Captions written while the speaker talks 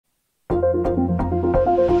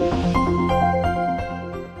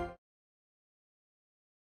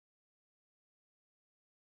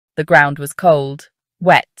The ground was cold,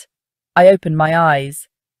 wet. I opened my eyes.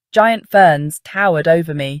 Giant ferns towered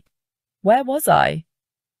over me. Where was I?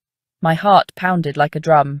 My heart pounded like a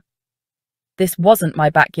drum. This wasn't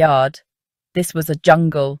my backyard. This was a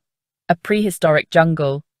jungle, a prehistoric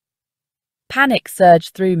jungle. Panic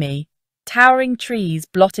surged through me. Towering trees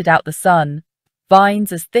blotted out the sun.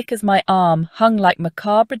 Vines as thick as my arm hung like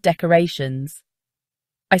macabre decorations.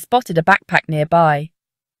 I spotted a backpack nearby.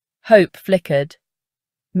 Hope flickered.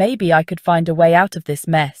 Maybe I could find a way out of this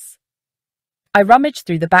mess. I rummaged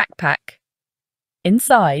through the backpack.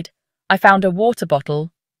 Inside, I found a water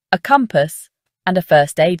bottle, a compass, and a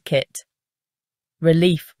first aid kit.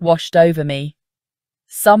 Relief washed over me.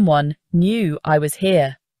 Someone knew I was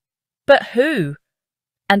here. But who?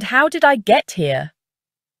 And how did I get here?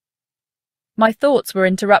 My thoughts were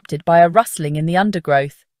interrupted by a rustling in the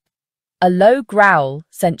undergrowth. A low growl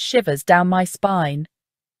sent shivers down my spine.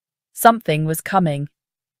 Something was coming.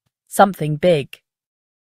 Something big.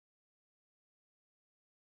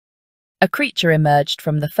 A creature emerged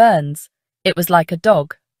from the ferns. It was like a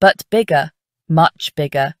dog, but bigger, much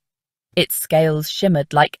bigger. Its scales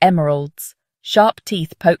shimmered like emeralds. Sharp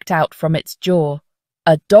teeth poked out from its jaw.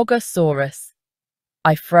 A dogosaurus.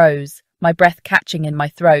 I froze, my breath catching in my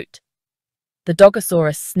throat. The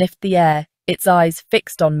dogosaurus sniffed the air, its eyes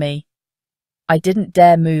fixed on me. I didn't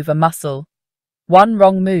dare move a muscle. One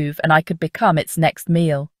wrong move and I could become its next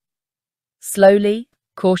meal. Slowly,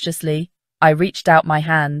 cautiously, I reached out my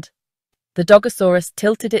hand. The dogosaurus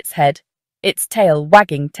tilted its head, its tail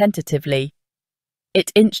wagging tentatively.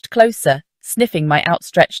 It inched closer, sniffing my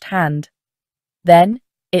outstretched hand. Then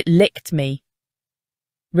it licked me.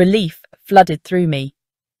 Relief flooded through me.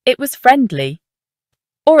 It was friendly.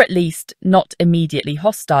 Or at least not immediately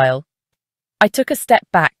hostile. I took a step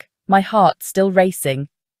back, my heart still racing.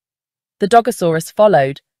 The dogosaurus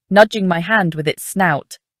followed, nudging my hand with its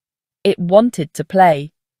snout. It wanted to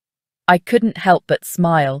play. I couldn't help but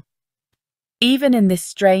smile. Even in this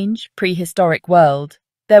strange, prehistoric world,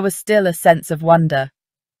 there was still a sense of wonder.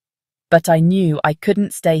 But I knew I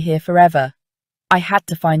couldn't stay here forever. I had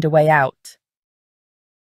to find a way out.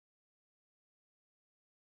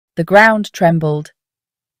 The ground trembled.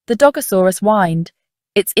 The dogosaurus whined,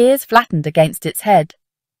 its ears flattened against its head.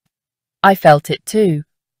 I felt it too,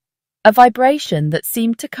 a vibration that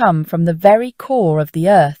seemed to come from the very core of the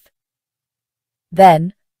earth.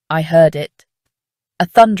 Then I heard it, a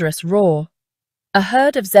thunderous roar. A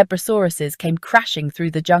herd of zebrasauruses came crashing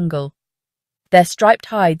through the jungle. Their striped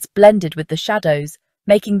hides blended with the shadows,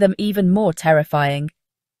 making them even more terrifying.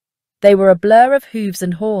 They were a blur of hooves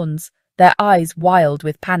and horns, their eyes wild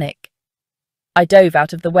with panic. I dove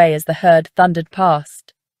out of the way as the herd thundered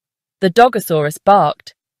past. The dogosaurus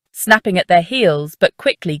barked, snapping at their heels but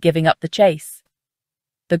quickly giving up the chase.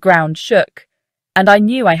 The ground shook, and I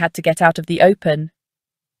knew I had to get out of the open.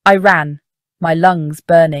 I ran, my lungs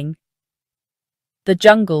burning. The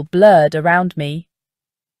jungle blurred around me.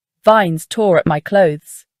 Vines tore at my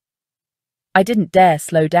clothes. I didn't dare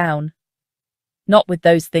slow down. Not with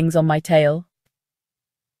those things on my tail.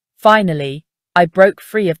 Finally, I broke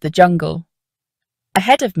free of the jungle.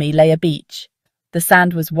 Ahead of me lay a beach. The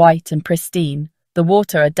sand was white and pristine, the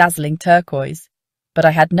water a dazzling turquoise, but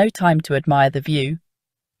I had no time to admire the view.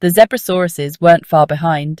 The zebrasauruses weren't far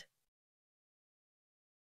behind.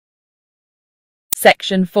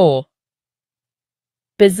 Section 4.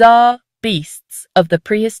 Bizarre beasts of the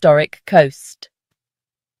prehistoric coast.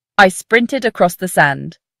 I sprinted across the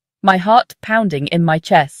sand, my heart pounding in my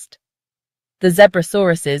chest. The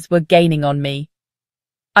zebrasauruses were gaining on me.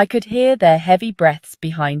 I could hear their heavy breaths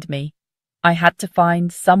behind me. I had to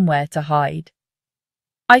find somewhere to hide.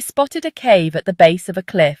 I spotted a cave at the base of a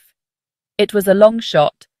cliff. It was a long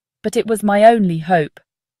shot, but it was my only hope.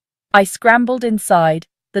 I scrambled inside,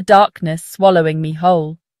 the darkness swallowing me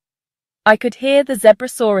whole. I could hear the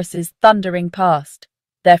zebrasauruses thundering past,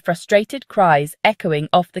 their frustrated cries echoing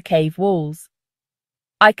off the cave walls.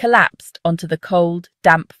 I collapsed onto the cold,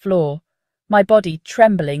 damp floor, my body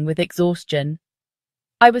trembling with exhaustion.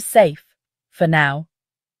 I was safe, for now.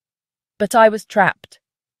 But I was trapped.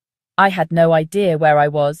 I had no idea where I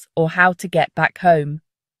was or how to get back home.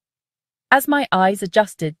 As my eyes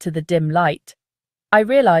adjusted to the dim light, I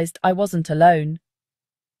realized I wasn't alone.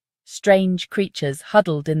 Strange creatures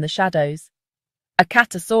huddled in the shadows. A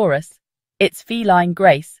catosaurus, its feline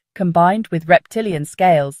grace combined with reptilian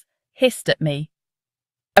scales, hissed at me.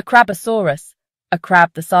 A crabosaurus, a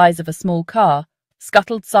crab the size of a small car,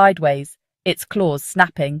 scuttled sideways, its claws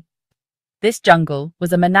snapping. This jungle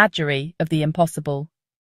was a menagerie of the impossible.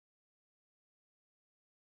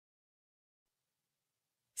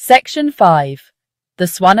 Section 5. The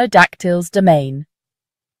Swanodactyl's Domain.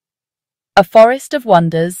 A forest of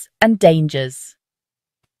wonders and dangers.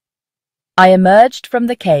 I emerged from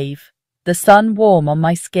the cave, the sun warm on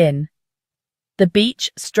my skin. The beach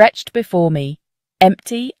stretched before me,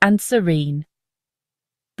 empty and serene.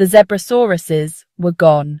 The zebrasauruses were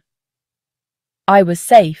gone. I was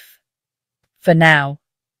safe. For now.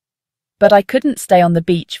 But I couldn't stay on the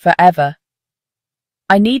beach forever.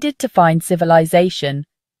 I needed to find civilization,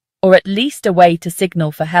 or at least a way to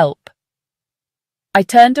signal for help. I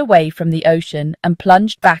turned away from the ocean and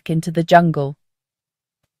plunged back into the jungle.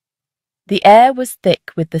 The air was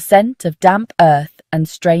thick with the scent of damp earth and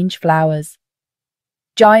strange flowers.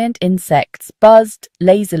 Giant insects buzzed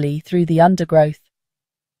lazily through the undergrowth.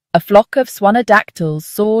 A flock of swanodactyls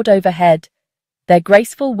soared overhead, their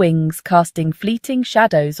graceful wings casting fleeting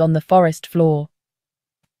shadows on the forest floor.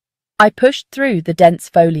 I pushed through the dense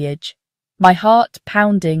foliage, my heart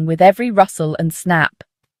pounding with every rustle and snap.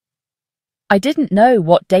 I didn't know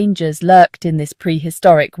what dangers lurked in this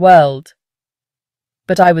prehistoric world,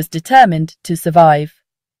 but I was determined to survive.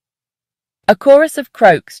 A chorus of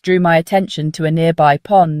croaks drew my attention to a nearby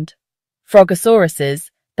pond. Frogosauruses,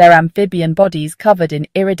 their amphibian bodies covered in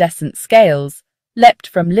iridescent scales, leapt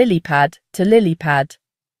from lily pad to lily pad.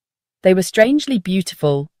 They were strangely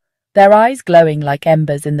beautiful, their eyes glowing like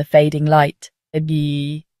embers in the fading light.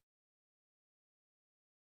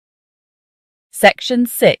 Section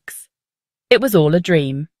 6. It was all a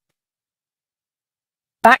dream.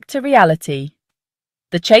 Back to reality.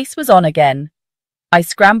 The chase was on again. I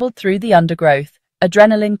scrambled through the undergrowth,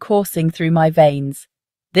 adrenaline coursing through my veins.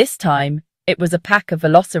 This time, it was a pack of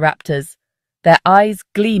velociraptors, their eyes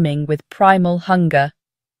gleaming with primal hunger.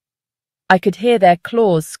 I could hear their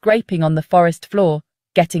claws scraping on the forest floor,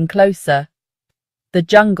 getting closer. The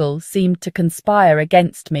jungle seemed to conspire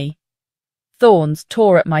against me. Thorns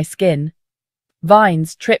tore at my skin.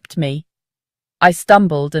 Vines tripped me. I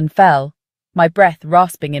stumbled and fell, my breath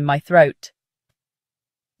rasping in my throat.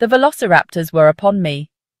 The velociraptors were upon me.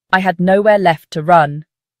 I had nowhere left to run.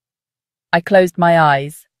 I closed my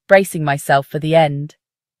eyes, bracing myself for the end.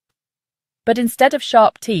 But instead of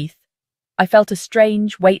sharp teeth, I felt a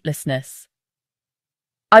strange weightlessness.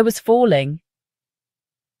 I was falling.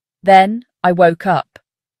 Then I woke up.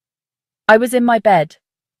 I was in my bed,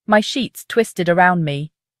 my sheets twisted around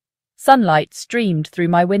me. Sunlight streamed through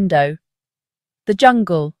my window. The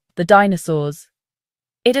jungle, the dinosaurs.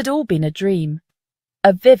 It had all been a dream.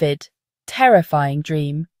 A vivid, terrifying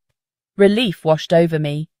dream. Relief washed over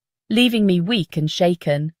me, leaving me weak and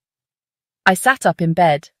shaken. I sat up in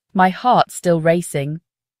bed, my heart still racing.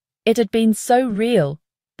 It had been so real,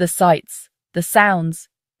 the sights, the sounds,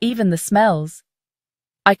 even the smells.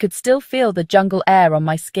 I could still feel the jungle air on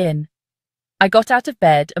my skin. I got out of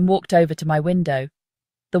bed and walked over to my window.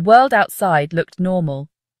 The world outside looked normal.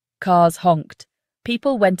 Cars honked,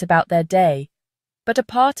 people went about their day, but a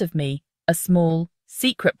part of me, a small,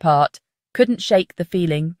 secret part, couldn't shake the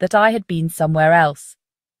feeling that I had been somewhere else.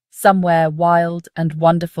 Somewhere wild and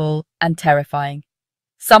wonderful and terrifying.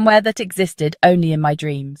 Somewhere that existed only in my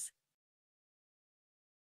dreams.